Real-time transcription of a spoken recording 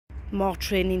More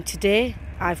training today.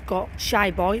 I've got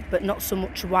Shy Boy, but not so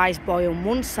much Wise Boy on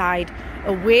one side,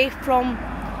 away from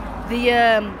the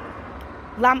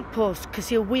lamppost, because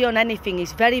he'll wee on anything.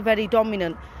 He's very, very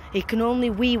dominant. He can only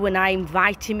wee when I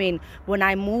invite him in, when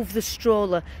I move the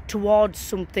stroller towards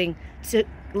something to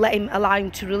allow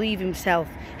him to relieve himself.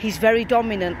 He's very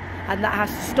dominant, and that has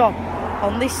to stop.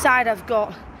 On this side, I've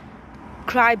got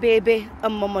Crybaby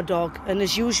and Mama Dog, and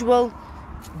as usual,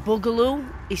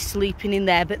 Boogaloo is sleeping in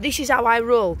there. But this is how I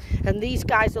roll, and these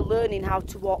guys are learning how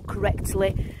to walk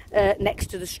correctly next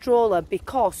to the stroller,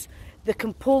 because they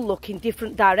can pull, look, in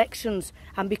different directions,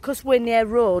 and because we're near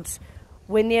roads,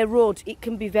 it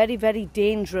can be very, very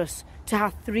dangerous to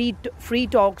have three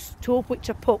dogs, two of which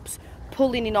are pups,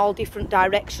 pulling in all different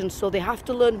directions. So they have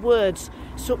to learn words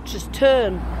such as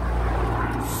turn,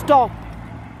 stop,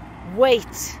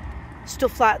 wait,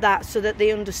 stuff like that, so that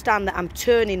they understand that I'm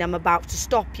turning, I'm about to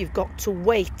stop, you've got to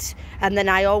wait. And then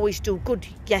I always do good,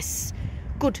 yes,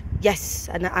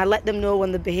 and I let them know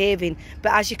when they're behaving.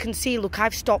 But as you can see, look,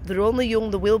 I've stopped. They're only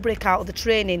young, they will break out of the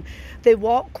training. They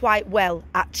walk quite well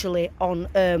actually on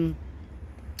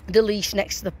the leash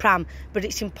next to the pram, but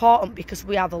it's important because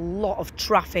we have a lot of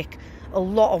traffic, a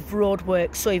lot of road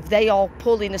work. So if they all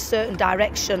pull in a certain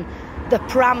direction, the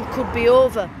pram could be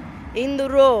over in the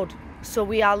road. So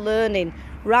we are learning.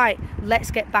 Right,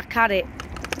 let's get back at it.